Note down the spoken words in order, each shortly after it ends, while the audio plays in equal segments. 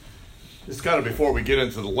Just kind of before we get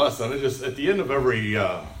into the lesson, at the end of every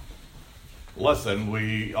lesson,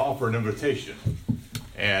 we offer an invitation.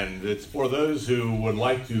 And it's for those who would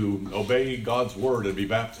like to obey God's word and be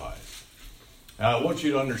baptized. I want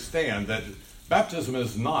you to understand that baptism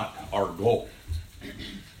is not our goal.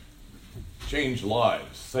 Change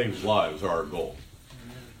lives, save lives are our goal.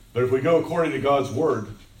 But if we go according to God's word,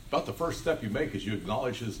 about the first step you make is you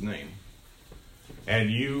acknowledge his name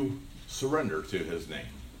and you surrender to his name.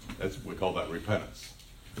 We call that repentance.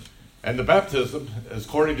 And the baptism is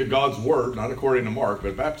according to God's word, not according to Mark,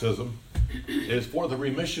 but baptism is for the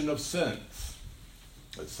remission of sins.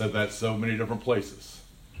 It's said that so many different places.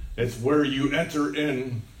 It's where you enter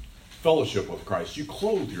in fellowship with Christ. You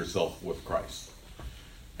clothe yourself with Christ.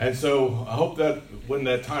 And so I hope that when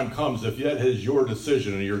that time comes, if that is your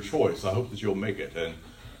decision and your choice, I hope that you'll make it and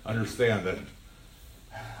understand that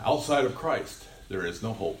outside of Christ, there is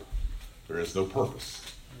no hope. There is no purpose.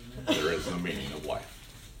 There is no meaning of life.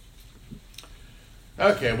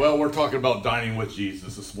 Okay, well, we're talking about dining with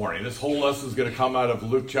Jesus this morning. This whole lesson is going to come out of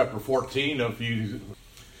Luke chapter 14.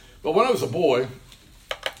 But when I was a boy,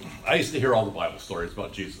 I used to hear all the Bible stories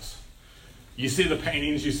about Jesus. You see the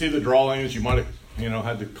paintings, you see the drawings. You might have,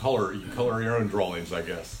 had to color your own drawings, I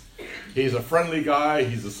guess. He's a friendly guy.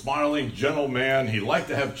 He's a smiling, gentle man. He liked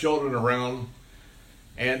to have children around.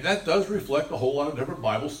 And that does reflect a whole lot of different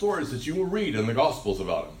Bible stories that you will read in the Gospels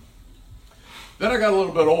about him. Then I got a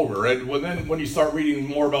little bit older, and when you start reading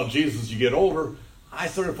more about Jesus, you get older, I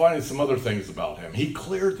started finding some other things about him. He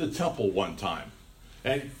cleared the temple one time,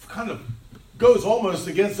 and it kind of goes almost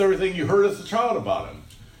against everything you heard as a child about him.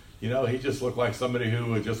 He just looked like somebody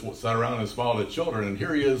who had just sat around and smiled at children, and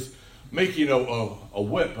here he is making a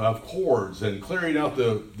whip of cords and clearing out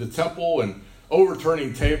the temple and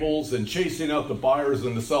overturning tables and chasing out the buyers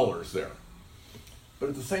and the sellers there. But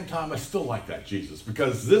at the same time, I still like that Jesus,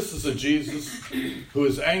 because this is a Jesus who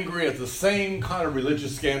is angry at the same kind of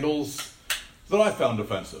religious scandals that I found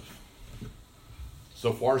offensive.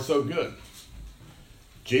 So far, so good.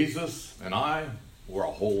 Jesus and I were a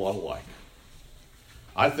whole lot alike.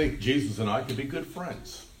 I think Jesus and I could be good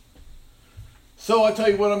friends. So I tell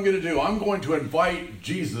you what I'm going to do. I'm going to invite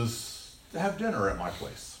Jesus to have dinner at my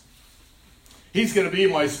place. He's going to be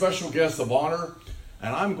my special guest of honor.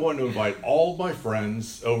 And I'm going to invite all of my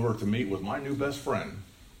friends over to meet with my new best friend,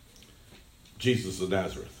 Jesus of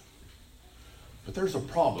Nazareth. But there's a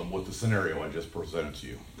problem with the scenario I just presented to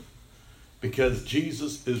you. Because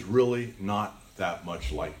Jesus is really not that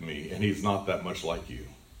much like me, and he's not that much like you.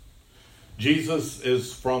 Jesus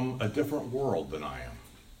is from a different world than I am.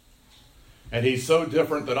 And he's so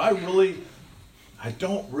different that I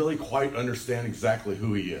don't really quite understand exactly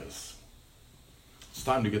who he is. It's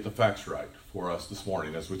time to get the facts right for us this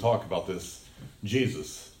morning as we talk about this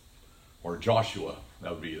Jesus, or Joshua,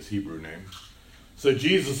 that would be his Hebrew name. So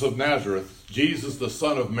Jesus of Nazareth, Jesus the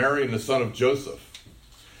son of Mary and the son of Joseph.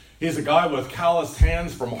 He's a guy with calloused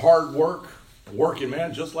hands from hard work, a working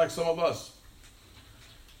man just like some of us.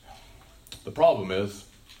 The problem is,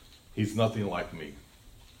 he's nothing like me.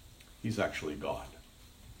 He's actually God.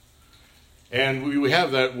 And we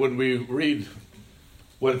have that when we read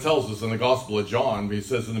what it tells us in the Gospel of John. He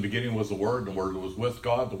says, in the beginning was the Word, and the Word was with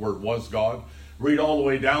God, the Word was God. Read all the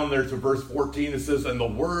way down there to verse 14. It says, and the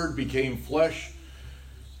Word became flesh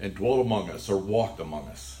and dwelt among us, or walked among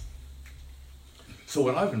us. So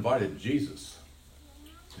when I've invited Jesus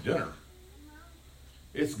to dinner,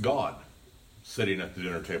 it's God sitting at the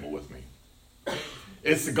dinner table with me.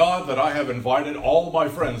 It's the God that I have invited all of my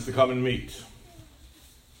friends to come and meet.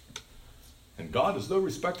 And God is no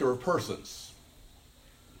respecter of persons.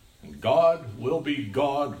 And God will be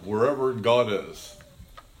God wherever God is.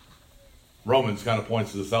 Romans kind of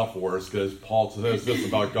points this out for us, because Paul says this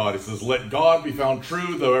about God. He says, let God be found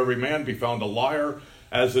true, though every man be found a liar,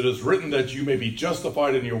 as it is written that you may be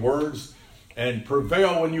justified in your words and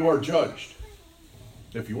prevail when you are judged.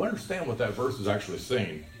 If you understand what that verse is actually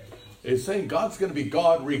saying, it's saying God's going to be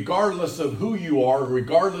God regardless of who you are,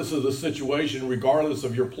 regardless of the situation, regardless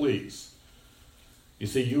of your pleas. You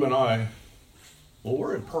see, you and I, well,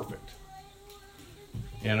 we're imperfect.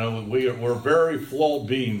 We're very flawed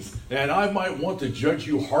beings. And I might want to judge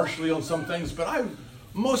you harshly on some things, but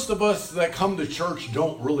most of us that come to church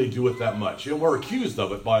don't really do it that much. We're accused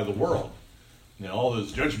of it by the world. All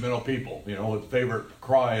those judgmental people. The favorite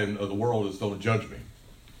cry of the world is, don't judge me.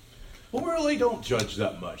 Well, we really don't judge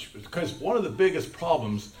that much. Because one of the biggest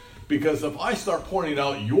problems, because if I start pointing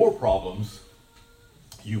out your problems,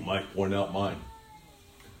 you might point out mine.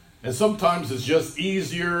 And sometimes it's just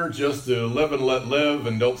easier just to live and let live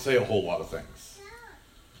and don't say a whole lot of things.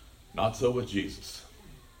 Not so with Jesus.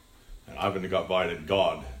 And I've invited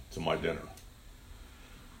God to my dinner.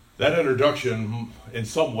 That introduction, in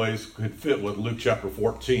some ways, could fit with Luke chapter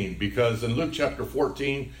 14, because in Luke chapter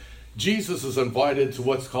 14, Jesus is invited to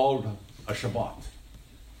what's called a Shabbat.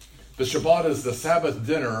 The Shabbat is the Sabbath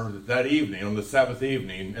dinner that evening, on the Sabbath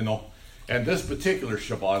evening, and this particular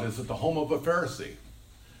Shabbat is at the home of a Pharisee.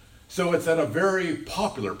 So it's at a very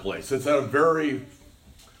popular place. It's at a very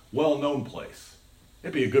well-known place.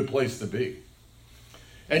 It'd be a good place to be.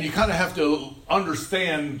 And you kind of have to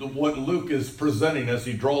understand what Luke is presenting as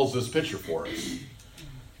he draws this picture for us.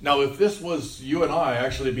 Now, if this was you and I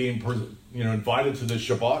actually being invited to this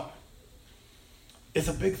Shabbat, it's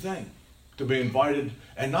a big thing to be invited,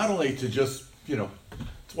 and not only to just,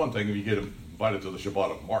 it's one thing if you get invited to the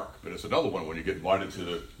Shabbat of Mark, but it's another one when you get invited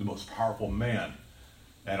to the most powerful man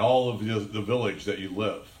and all of the village that you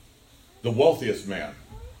live, the wealthiest man.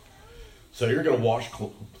 So you're going to wash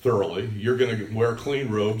thoroughly. You're going to wear clean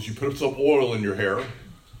robes. You put some oil in your hair.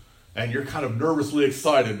 And you're kind of nervously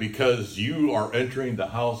excited because you are entering the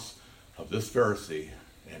house of this Pharisee.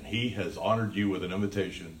 And he has honored you with an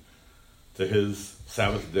invitation to his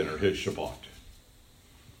Sabbath dinner, his Shabbat.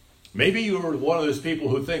 Maybe you are one of those people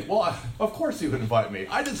who think, well, of course he would invite me.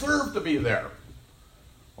 I deserve to be there.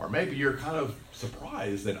 Or maybe you're kind of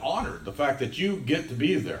surprised and honored the fact that you get to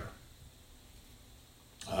be there.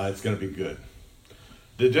 It's going to be good.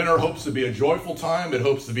 The dinner hopes to be a joyful time. It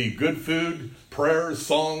hopes to be good food, prayers,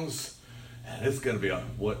 songs. And it's going to be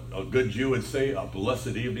what a good Jew would say, a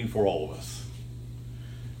blessed evening for all of us.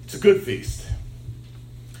 It's a good feast.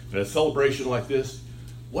 In a celebration like this,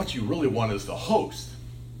 what you really want is the host.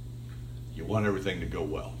 You want everything to go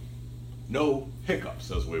well. No hiccups,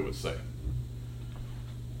 as we would say.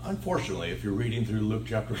 Unfortunately, if you're reading through Luke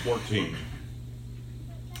chapter 14,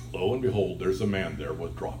 lo and behold, there's a man there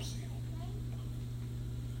with dropsy.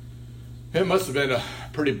 It must have been a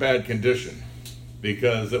pretty bad condition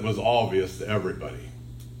because it was obvious to everybody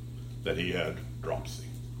that he had dropsy.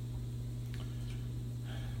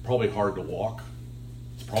 Probably hard to walk.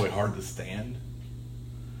 It's probably hard to stand.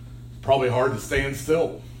 Probably hard to stand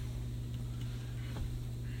still.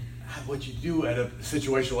 What you do at a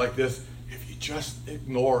situation like this, if you just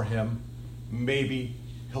ignore him, maybe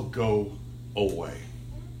he'll go away.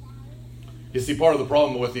 You see, part of the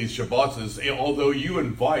problem with these Shabbats is, although you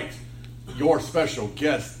invite your special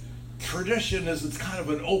guest, tradition is it's kind of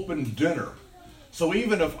an open dinner. So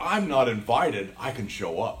even if I'm not invited, I can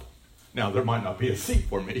show up. Now, there might not be a seat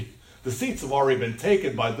for me. The seats have already been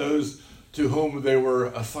taken by those to whom they were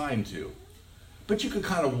assigned to. But you can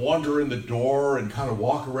kind of wander in the door and kind of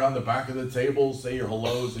walk around the back of the table, say your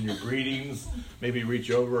hellos and your greetings, maybe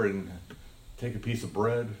reach over and take a piece of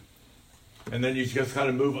bread. And then you just kind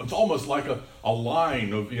of move. It's almost like a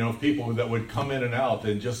line of people that would come in and out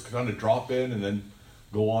and just kind of drop in and then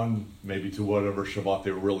go on maybe to whatever Shabbat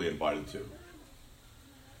they were really invited to.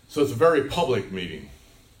 So it's a very public meeting.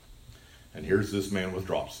 And here's this man with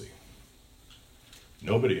dropsy.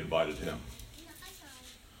 Nobody invited him.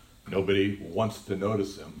 Nobody wants to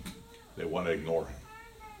notice him. They want to ignore him.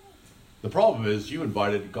 The problem is you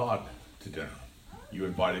invited God to dinner. You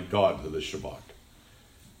invited God to the Shabbat.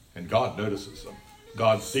 And God notices him.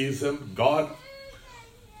 God sees him.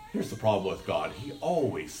 Here's the problem with God. He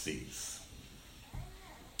always sees.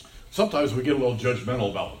 Sometimes we get a little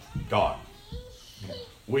judgmental about God.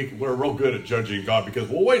 We're real good at judging God because,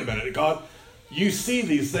 well, wait a minute, God, you see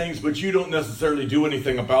these things, but you don't necessarily do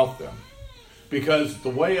anything about them. Because the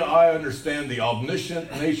way I understand the omniscient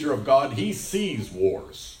nature of God, he sees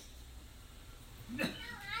wars.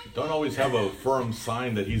 Don't always have a firm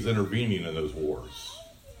sign that he's intervening in those wars.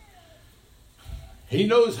 He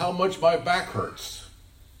knows how much my back hurts.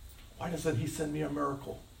 Why doesn't he send me a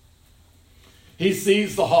miracle? He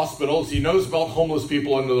sees the hospitals. He knows about homeless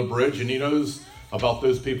people under the bridge, and he knows about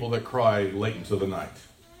those people that cry late into the night.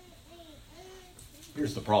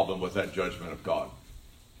 Here's the problem with that judgment of God.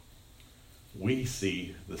 We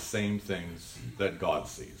see the same things that God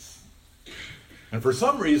sees. And for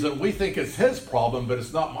some reason, we think it's his problem, but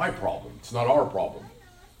it's not my problem. It's not our problem.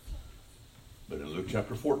 But in Luke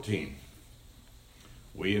chapter 14,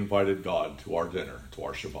 we invited God to our dinner, to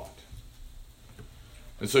our Shabbat.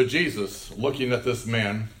 And so Jesus, looking at this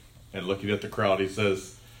man and looking at the crowd, he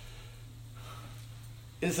says,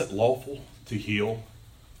 is it lawful to heal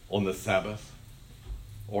on the Sabbath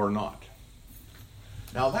or not?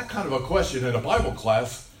 Now, that kind of a question in a Bible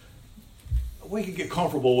class, we can get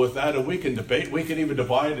comfortable with that and we can debate. We can even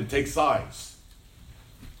divide and take sides.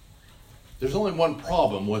 There's only one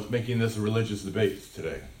problem with making this a religious debate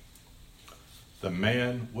today. The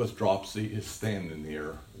man with dropsy is standing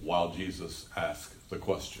there while Jesus asks the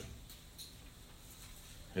question.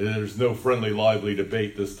 And there's no friendly, lively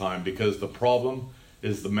debate this time, because the problem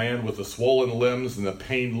is the man with the swollen limbs and the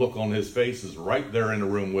pained look on his face is right there in the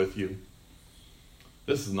room with you.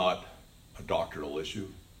 This is not a doctrinal issue.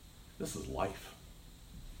 This is life.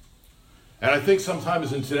 And I think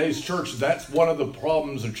sometimes in today's church, that's one of the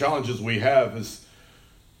problems or challenges we have is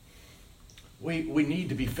we need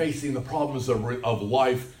to be facing the problems of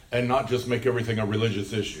life and not just make everything a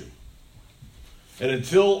religious issue. And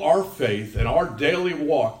until our faith and our daily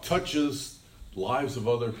walk touches lives of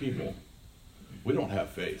other people, we don't have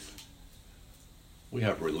faith. We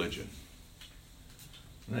have religion.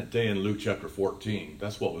 And that day in Luke chapter 14,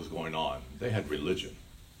 that's what was going on. They had religion.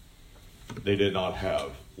 They did not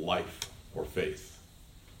have life or faith.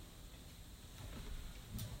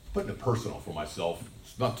 Putting it personal for myself,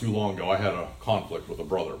 it's not too long ago I had a conflict with a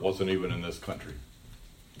brother. It wasn't even in this country.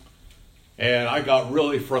 And I got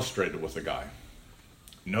really frustrated with the guy.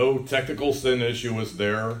 No technical sin issue was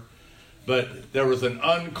there, but there was an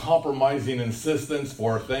uncompromising insistence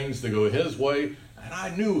for things to go his way, and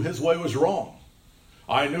I knew his way was wrong.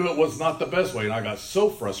 I knew it was not the best way, and I got so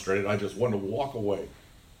frustrated I just wanted to walk away.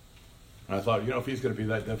 And I thought, if he's going to be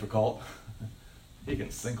that difficult, he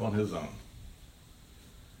can sink on his own.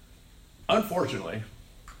 Unfortunately,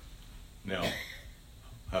 now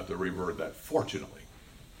I have to reword that. Fortunately,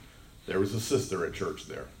 there was a sister at church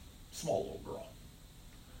there, small little girl,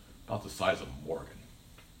 about the size of Morgan,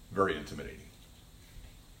 very intimidating.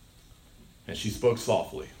 And she spoke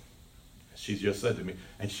softly. She just said to me,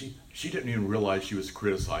 and she didn't even realize she was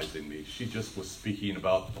criticizing me. She just was speaking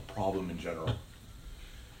about the problem in general.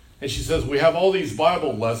 And she says, we have all these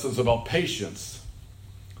Bible lessons about patience,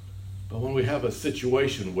 but when we have a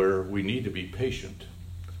situation where we need to be patient,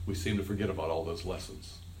 we seem to forget about all those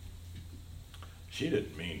lessons. She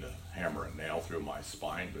didn't mean to hammer a nail through my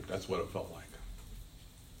spine, but that's what it felt like.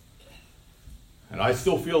 And I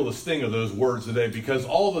still feel the sting of those words today, because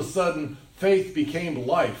all of a sudden, faith became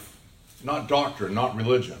life, not doctrine, not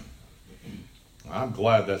religion. I'm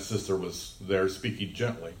glad that sister was there speaking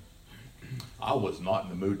gently. I was not in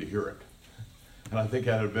the mood to hear it. And I think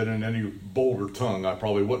had it been in any bolder tongue, I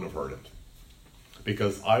probably wouldn't have heard it.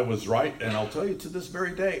 Because I was right, and I'll tell you to this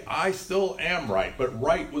very day, I still am right, but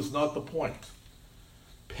right was not the point.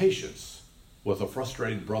 Patience with a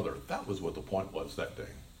frustrated brother, that was what the point was that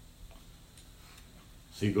day.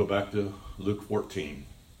 So you go back to Luke 14.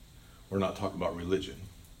 We're not talking about religion.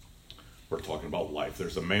 We're talking about life.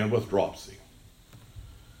 There's a man with dropsy.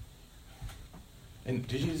 And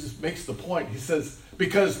Jesus makes the point. He says,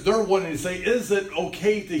 because they're wanting to say, is it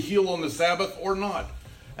okay to heal on the Sabbath or not?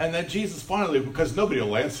 And then Jesus finally, because nobody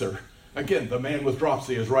will answer. Again, the man with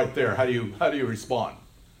dropsy is right there. How do you respond?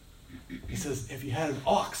 He says, if you had an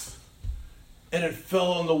ox and it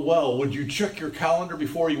fell in the well, would you check your calendar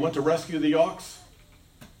before you went to rescue the ox?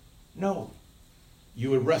 No.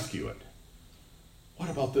 You would rescue it. What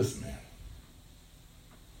about this man?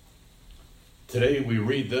 Today we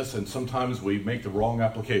read this, and sometimes we make the wrong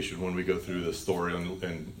application when we go through this story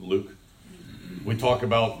in Luke. We talk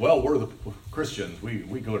about, we're the Christians.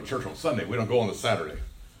 We go to church on Sunday. We don't go on the Saturday.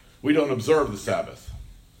 We don't observe the Sabbath.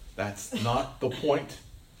 That's not the point.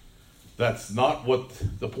 That's not what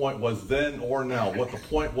the point was then or now. What the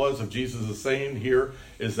point was of Jesus is saying here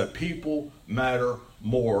is that people matter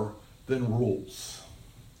more than rules.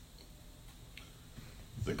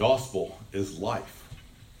 The gospel is life.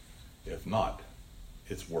 If not,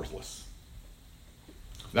 it's worthless.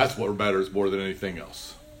 That's what matters more than anything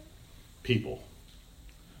else. People.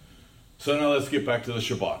 So now let's get back to the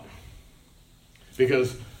Shabbat.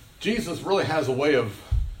 Because Jesus really has a way of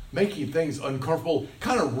making things uncomfortable,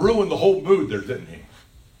 kind of ruined the whole mood there, didn't he?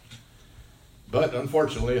 But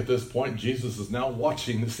unfortunately, at this point, Jesus is now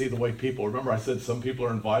watching to see the way people, remember I said some people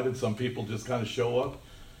are invited, some people just kind of show up.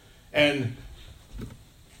 And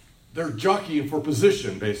they're jockeying for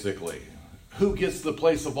position, basically. Who gets the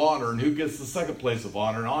place of honor and who gets the second place of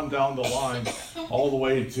honor, and on down the line, all the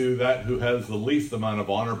way to that who has the least amount of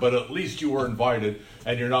honor, but at least you were invited,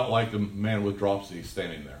 and you're not like the man with dropsy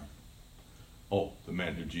standing there. Oh, the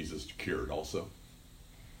man who Jesus cured also.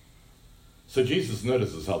 So Jesus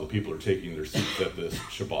notices how the people are taking their seats at this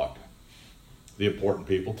Shabbat. The important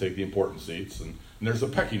people take the important seats, and there's a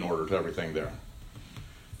pecking order to everything there.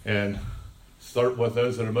 And start with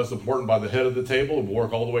those that are most important by the head of the table and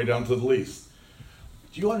work all the way down to the least.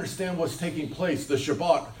 Do you understand what's taking place? The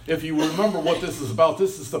Shabbat, if you remember what this is about,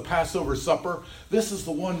 this is the Passover supper. This is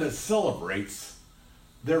the one that celebrates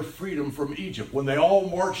their freedom from Egypt, when they all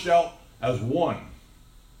marched out as one.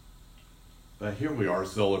 But here we are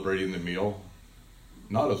celebrating the meal,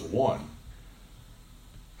 not as one,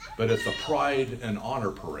 but it's a pride and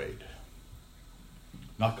honor parade.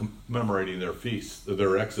 not commemorating their feast,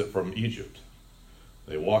 their exit from Egypt.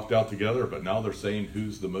 They walked out together, but now they're saying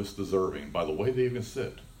who's the most deserving by the way they even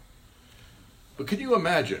sit. But can you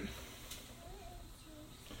imagine?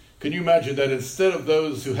 Can you imagine that instead of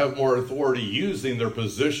those who have more authority using their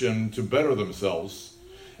position to better themselves,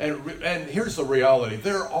 and here's the reality,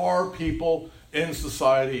 there are people in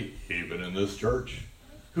society, even in this church,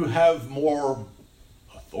 who have more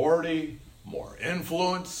authority, more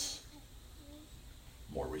influence,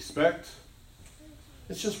 more respect.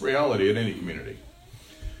 It's just reality in any community.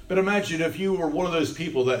 But imagine if you were one of those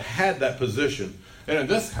people that had that position, and in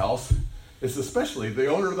this house, it's especially the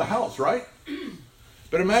owner of the house, right?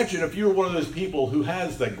 But imagine if you were one of those people who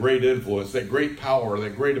has that great influence, that great power,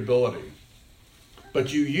 that great ability,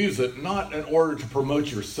 but you use it not in order to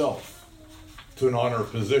promote yourself to an honor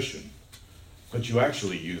position, but you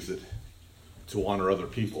actually use it to honor other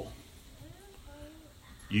people.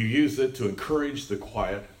 You use it to encourage the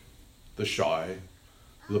quiet, the shy,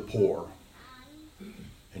 the poor,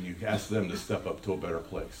 and you ask them to step up to a better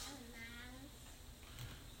place.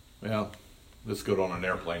 Well, let's go on an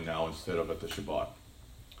airplane now instead of at the Shabbat.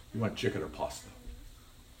 You want chicken or pasta?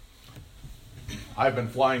 I've been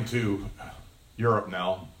flying to Europe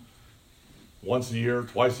now once a year,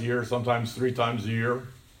 twice a year, sometimes 3 times a year.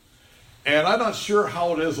 And I'm not sure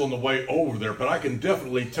how it is on the way over there, but I can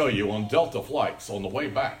definitely tell you on Delta flights on the way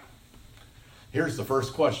back. Here's the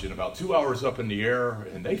first question, about 2 hours up in the air,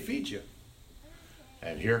 and they feed you.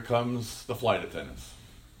 And here comes the flight attendants.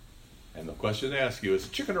 And the question they ask you is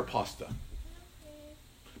chicken or pasta?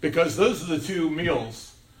 Because those are the 2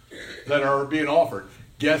 meals that are being offered.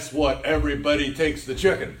 Guess what? Everybody takes the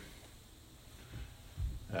chicken.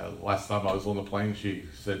 Last time I was on the plane, she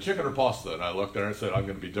said, chicken or pasta? And I looked at her and said, I'm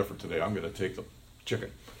going to be different today. I'm going to take the chicken.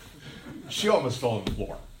 She almost fell on the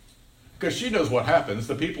floor. Because she knows what happens.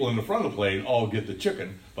 The people in the front of the plane all get the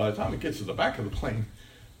chicken. By the time it gets to the back of the plane,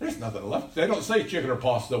 there's nothing left. They don't say chicken or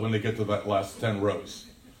pasta when they get to that last 10 rows.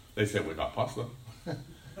 They say, we got pasta.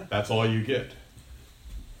 That's all you get.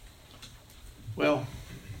 Well,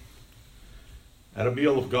 at a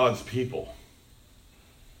meal of God's people,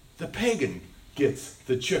 the pagan gets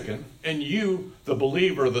the chicken, and you, the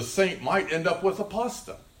believer, the saint, might end up with a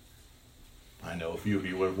pasta. I know a few of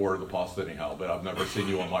you would have ordered the pasta anyhow, but I've never seen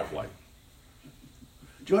you on my flight.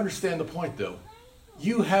 Do you understand the point, though?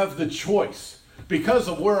 You have the choice. Because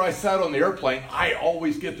of where I sat on the airplane, I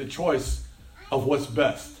always get the choice of what's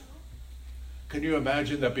best. Can you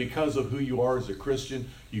imagine that because of who you are as a Christian,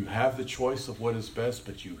 you have the choice of what is best,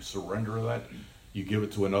 but you surrender that, you give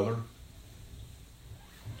it to another?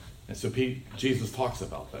 And so Jesus talks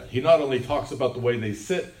about that. He not only talks about the way they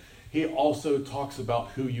sit, he also talks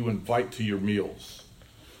about who you invite to your meals.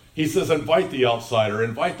 He says, invite the outsider,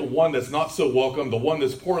 invite the one that's not so welcome, the one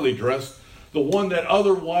that's poorly dressed, the one that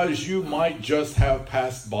otherwise you might just have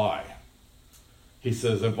passed by. He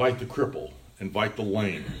says, invite the cripple, invite the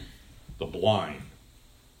lame, the blind.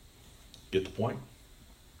 Get the point?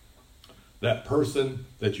 That person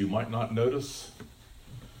that you might not notice,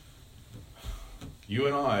 you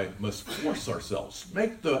and I must force ourselves,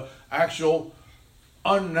 make the actual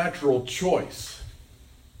unnatural choice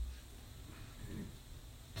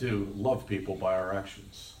to love people by our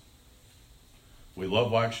actions. We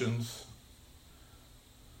love actions.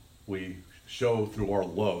 We show through our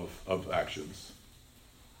love of actions.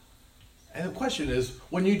 And the question is,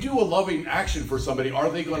 when you do a loving action for somebody, are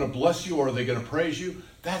they going to bless you or are they going to praise you?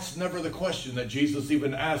 That's never the question that Jesus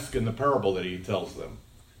even asks in the parable that he tells them.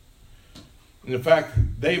 And in fact,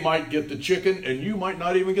 they might get the chicken and you might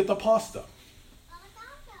not even get the pasta.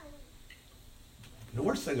 The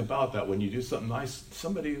worst thing about that, when you do something nice,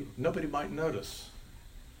 nobody might notice.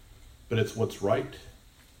 But it's what's right.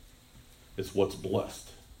 It's what's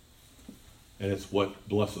blessed. And it's what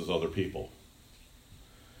blesses other people.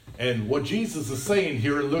 And what Jesus is saying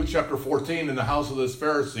here in Luke chapter 14 in the house of this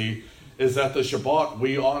Pharisee is that the Shabbat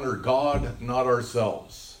we honor God, not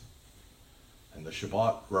ourselves. And the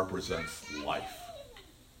Shabbat represents life.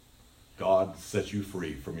 God sets you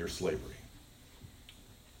free from your slavery.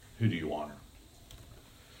 Who do you honor?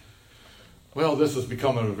 Well, this is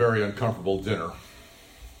becoming a very uncomfortable dinner.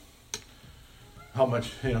 How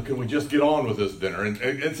much, can we just get on with this dinner? And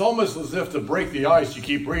it's almost as if to break the ice, you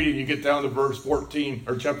keep reading, you get down to verse 14,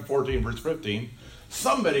 or chapter 14, verse 15.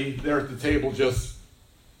 Somebody there at the table just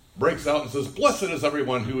breaks out and says, blessed is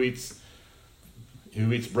everyone who eats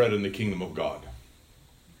bread in the kingdom of God.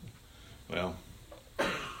 Well,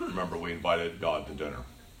 remember we invited God to dinner.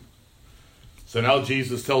 So now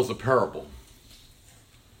Jesus tells a parable.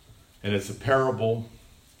 And it's a parable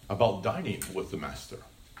about dining with the master.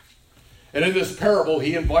 And in this parable,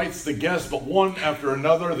 he invites the guests, but one after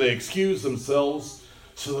another, they excuse themselves.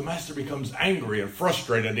 So the master becomes angry and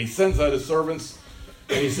frustrated. He sends out his servants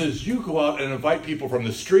and he says, you go out and invite people from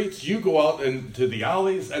the streets. You go out into the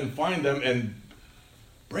alleys and find them and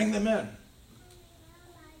bring them in.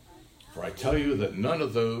 For I tell you that none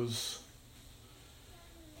of those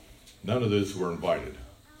who were invited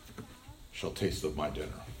shall taste of my dinner.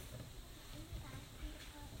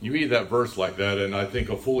 You read that verse like that, and I think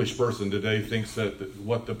a foolish person today thinks that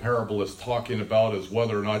what the parable is talking about is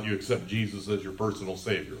whether or not you accept Jesus as your personal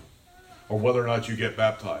Savior, or whether or not you get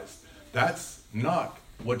baptized. That's not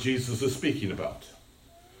what Jesus is speaking about.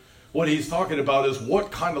 What he's talking about is,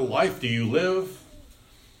 what kind of life do you live?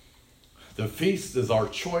 The feast is our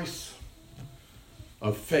choice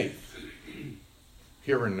of faith,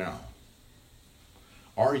 here and now.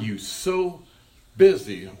 Are you so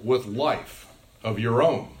busy with life of your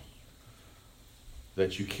own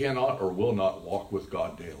that you cannot or will not walk with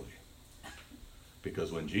God daily?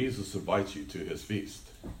 Because when Jesus invites you to his feast,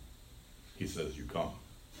 he says you come.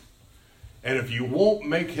 And if you won't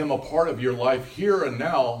make him a part of your life here and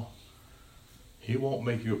now, he won't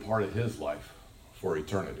make you a part of his life for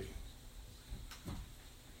eternity.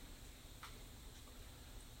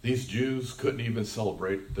 These Jews couldn't even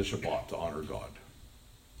celebrate the Shabbat to honor God.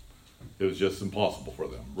 It was just impossible for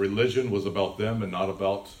them. Religion was about them and not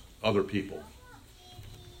about other people.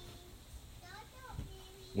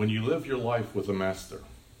 When you live your life with a master,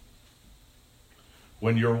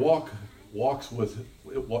 when you walk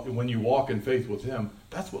in faith with him,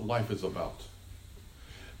 that's what life is about.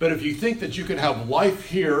 But if you think that you can have life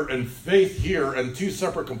here and faith here in two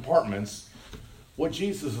separate compartments, what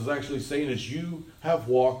Jesus is actually saying is you have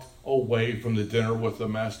walked away from the dinner with the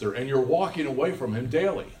master, and you're walking away from him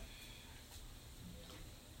daily.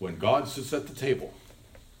 When God sits at the table,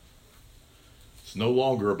 it's no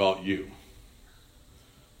longer about you.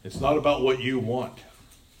 It's not about what you want.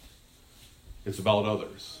 It's about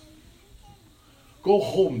others. Go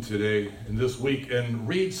home today and this week and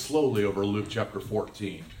read slowly over Luke chapter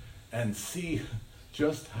 14 and see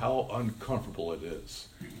just how uncomfortable it is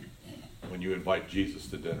when you invite Jesus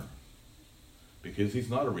to dinner, because he's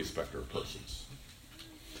not a respecter of persons.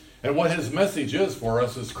 And what his message is for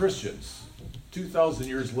us as Christians 2,000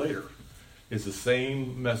 years later is the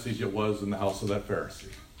same message it was in the house of that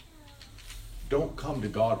Pharisee. Don't come to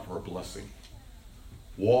God for a blessing.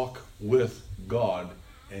 Walk with God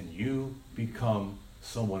and you become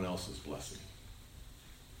someone else's blessing.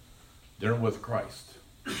 Dinner with Christ,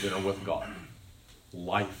 dinner with God,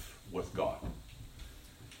 life with God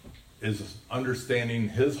is understanding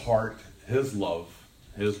his heart, his love,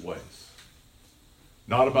 his ways.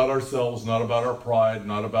 Not about ourselves, not about our pride,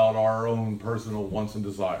 not about our own personal wants and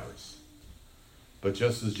desires. But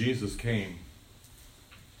just as Jesus came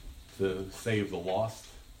to save the lost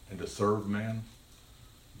and to serve man,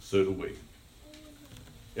 so do we.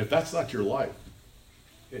 If that's not your life,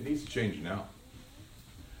 it needs to change now.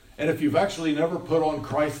 And if you've actually never put on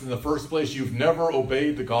Christ in the first place, you've never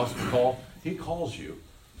obeyed the gospel call, he calls you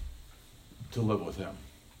to live with him.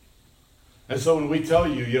 And so when we tell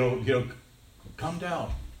you, come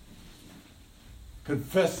down,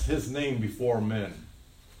 confess his name before men,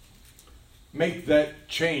 make that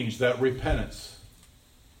change, that repentance,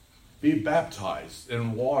 be baptized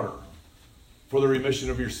in water for the remission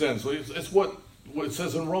of your sins. So it's what it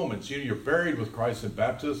says in Romans. You're buried with Christ in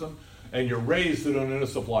baptism, and you're raised in a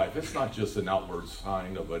newness of life. It's not just an outward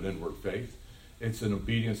sign of an inward faith. It's an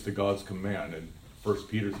obedience to God's command. And 1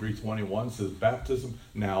 Peter 3:21 says, baptism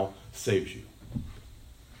now saves you.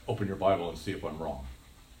 Open your Bible and see if I'm wrong.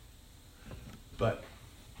 But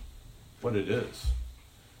what it is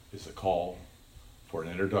a call for an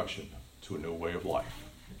introduction to a new way of life,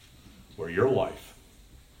 where your life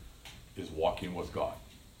is walking with God.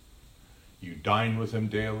 You dine with him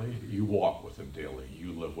daily, you walk with him daily,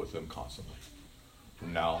 you live with him constantly.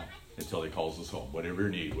 From now until he calls us home. Whatever your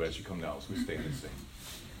need, as you come now, as we stand and sing.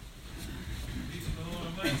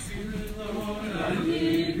 I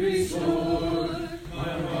need restored. My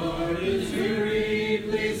heart is weary.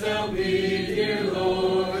 Please help me, dear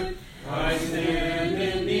Lord. I stand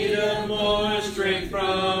in need of more strength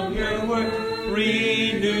from your word.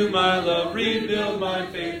 Renew my love, rebuild my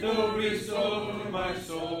faith, oh, restore my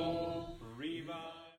soul.